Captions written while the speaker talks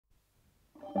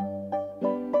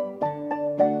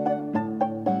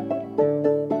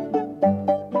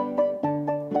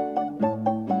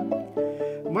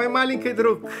Мой маленький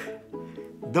друг,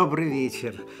 добрый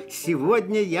вечер.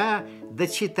 Сегодня я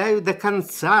дочитаю до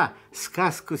конца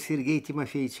сказку Сергея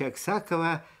Тимофеевича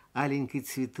Аксакова «Аленький,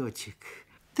 цветочек».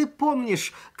 Ты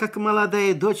помнишь, как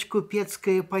молодая дочь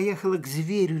купецкая поехала к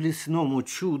зверю лесному,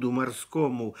 чуду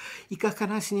морскому, и как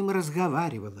она с ним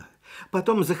разговаривала?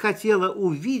 Потом захотела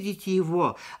увидеть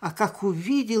его, а как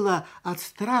увидела, от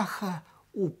страха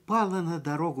упала на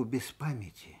дорогу без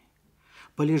памяти.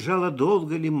 Полежала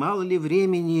долго ли, мало ли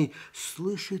времени,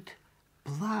 слышит,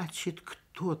 плачет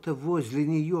кто-то возле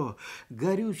нее,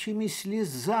 горючими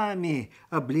слезами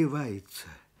обливается.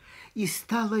 И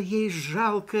стало ей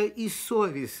жалко и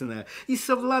совестно, и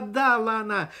совладала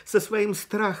она со своим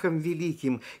страхом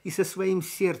великим и со своим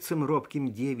сердцем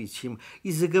робким девичьим,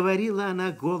 и заговорила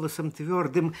она голосом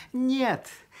твердым: «Нет,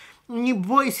 не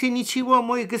бойся ничего,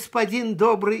 мой господин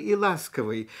добрый и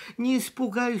ласковый, не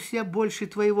испугаюсь я больше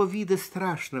твоего вида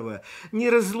страшного, не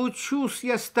разлучусь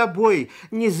я с тобой,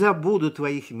 не забуду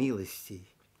твоих милостей».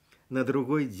 На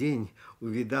другой день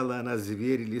увидала она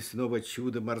зверя лесного,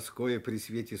 чудо морское при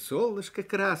свете солнышка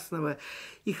красного,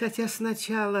 и хотя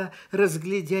сначала,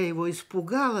 разглядя его,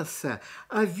 испугалась,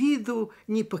 а виду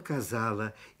не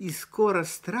показала, и скоро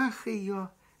страх ее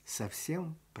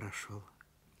совсем прошел.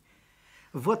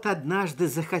 Вот однажды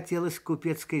захотелось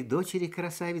купецкой дочери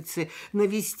красавицы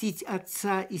навестить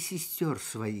отца и сестер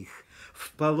своих.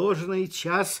 В положенный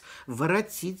час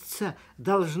воротиться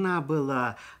должна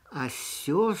была, а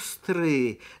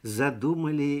сестры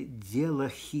задумали дело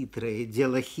хитрое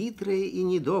и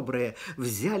недоброе.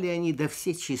 Взяли они да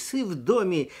все часы в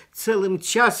доме целым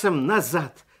часом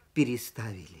назад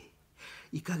переставили.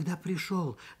 И когда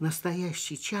пришел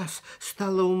настоящий час,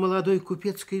 стало у молодой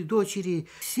купецкой дочери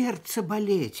сердце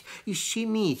болеть и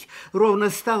щемить, ровно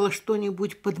стало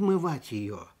что-нибудь подмывать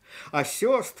ее. А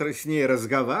сестры с ней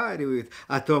разговаривают,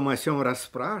 о том о сём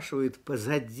расспрашивают,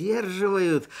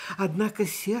 позадерживают. Однако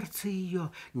сердце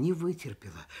ее не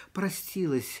вытерпело,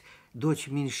 простилась дочь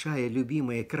меньшая,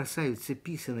 любимая, красавица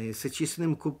писаная, со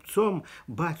честным купцом,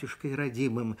 батюшкой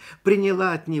родимым,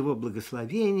 приняла от него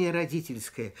благословение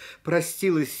родительское,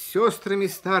 простилась с сестрами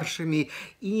старшими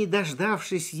и, не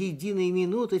дождавшись единой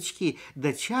минуточки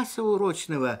до часа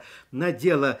урочного,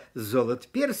 надела золот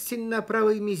перстень на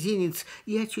правый мизинец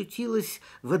и очутилась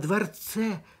во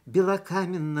дворце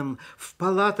белокаменном, в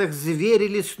палатах зверя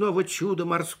лесного, чуда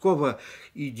морского,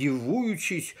 и,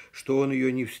 дивуючись, что он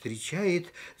ее не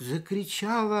встречает,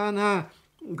 закричала она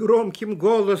громким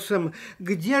голосом: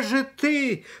 «Где же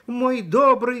ты, мой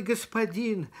добрый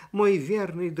господин, мой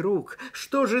верный друг?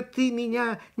 Что же ты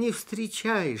меня не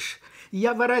встречаешь?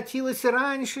 Я воротилась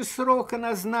раньше срока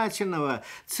назначенного,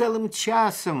 целым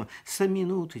часом со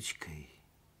минуточкой».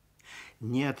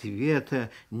 Ни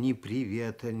ответа, ни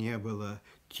привета не было.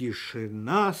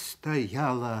 Тишина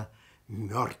стояла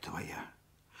мертвая.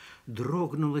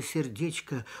 Дрогнуло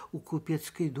сердечко у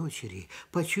купецкой дочери.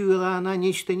 Почуяла она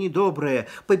нечто недоброе.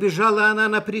 Побежала она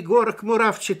на пригорок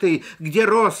муравчатый, где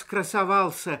рос,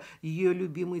 красовался ее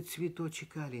любимый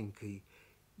цветочек Аленький.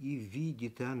 И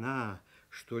видит она,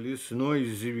 что лесной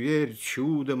зверь,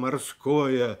 чудо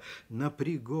морское, на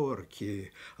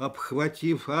пригорке,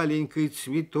 обхватив Аленький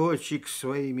цветочек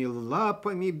своими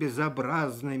лапами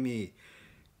безобразными,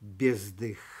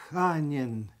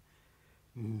 бездыханен,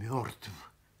 мертв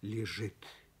лежит.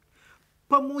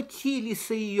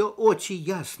 Помутились ее очи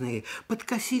ясные,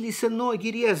 подкосились ноги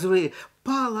резвые.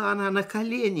 Пала она на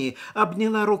колени,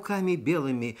 обняла руками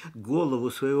белыми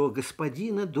голову своего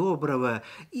господина доброго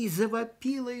и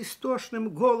завопила истошным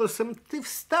голосом: «Ты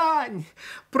встань,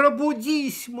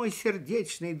 пробудись, мой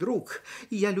сердечный друг,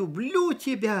 я люблю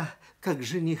тебя, как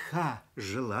жениха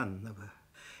желанного».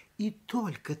 И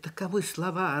только таковы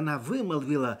слова она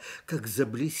вымолвила, как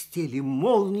заблестели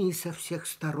молнии со всех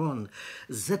сторон.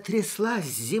 Затряслась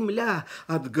земля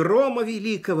от грома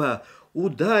великого,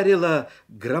 ударила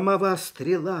громова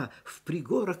стрела в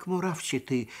пригорок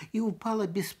муравчатый, и упала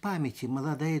без памяти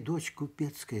молодая дочь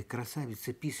купецкая,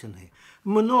 красавица писаная.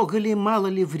 Много ли, мало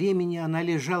ли времени она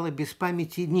лежала без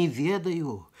памяти, не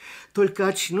ведаю. Только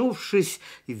очнувшись,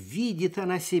 видит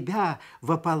она себя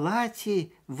во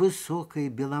палате высокой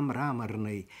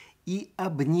беломраморной, и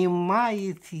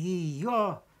обнимает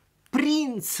ее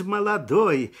принц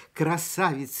молодой,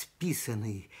 красавец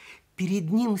писаный. Перед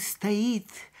ним стоит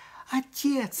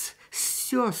отец с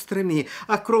сестрами,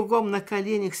 а кругом на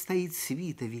коленях стоит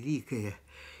свита великая.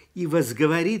 И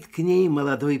возговорит к ней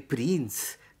молодой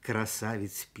принц,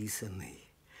 красавец писаный: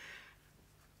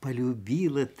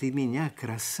 «Полюбила ты меня,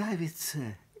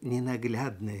 красавица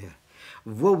ненаглядная,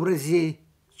 в образе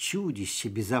чудища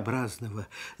безобразного,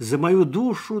 за мою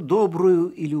душу добрую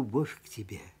и любовь к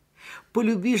тебе.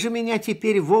 Полюби же меня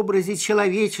теперь в образе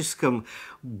человеческом,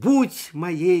 будь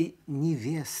моей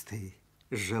невестой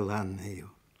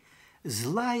желанною.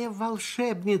 Злая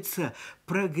волшебница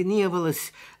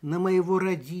прогневалась на моего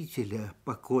родителя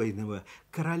покойного,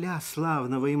 короля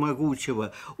славного и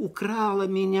могучего, украла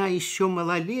меня еще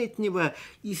малолетнего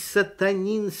и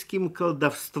сатанинским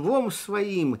колдовством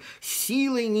своим,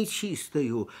 силой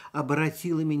нечистою,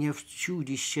 обратила меня в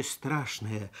чудище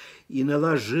страшное и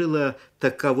наложила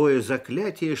таковое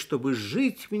заклятие, чтобы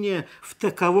жить мне в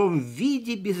таковом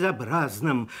виде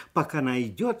безобразном, пока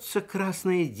найдется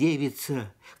красная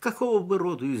девица, какого бы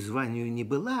роду и званию ни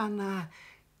была она,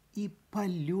 и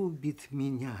полюбит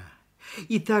меня.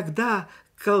 И тогда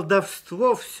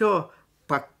колдовство все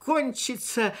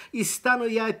покончится, и стану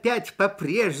я опять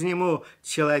по-прежнему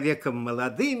человеком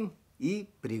молодым и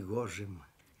пригожим.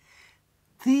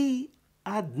 Ты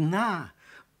одна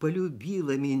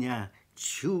полюбила меня,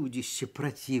 чудище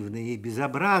противное и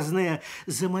безобразное,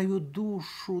 за мою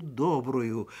душу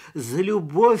добрую, за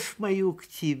любовь мою к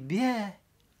тебе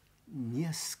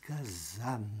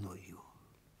несказанную.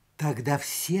 Тогда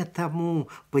все тому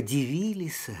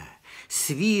подивились,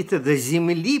 свита до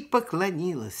земли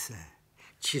поклонилась.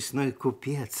 Честной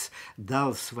купец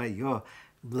дал свое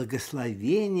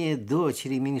благословение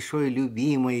дочери меньшой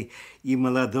любимой и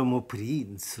молодому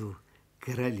принцу,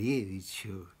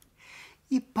 королевичу.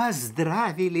 И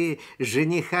поздравили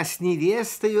жениха с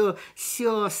невестою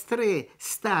сестры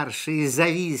старшие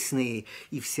завистные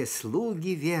и все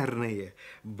слуги верные,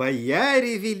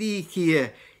 бояре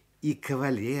великие и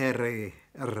кавалеры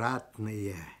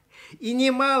ратные. И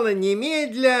немало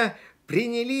немедля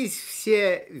принялись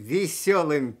все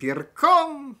веселым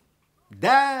пирком,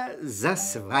 да за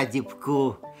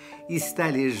свадебку, и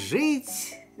стали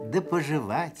жить да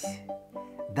поживать,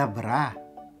 добра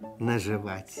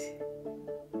наживать.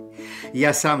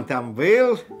 Я сам там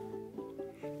был,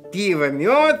 пиво,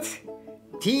 мед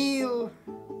пил,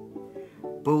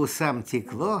 по усам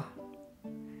текло,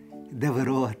 да в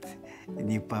рот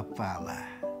не попало.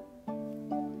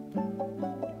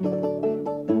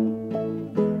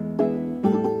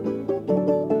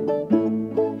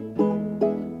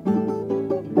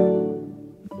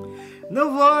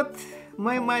 Ну вот,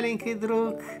 мой маленький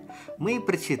друг, мы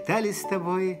прочитали с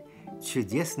тобой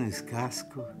чудесную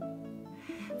сказку.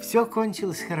 Все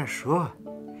кончилось хорошо,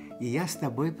 и я с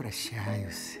тобой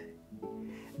прощаюсь.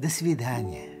 До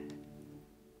свидания.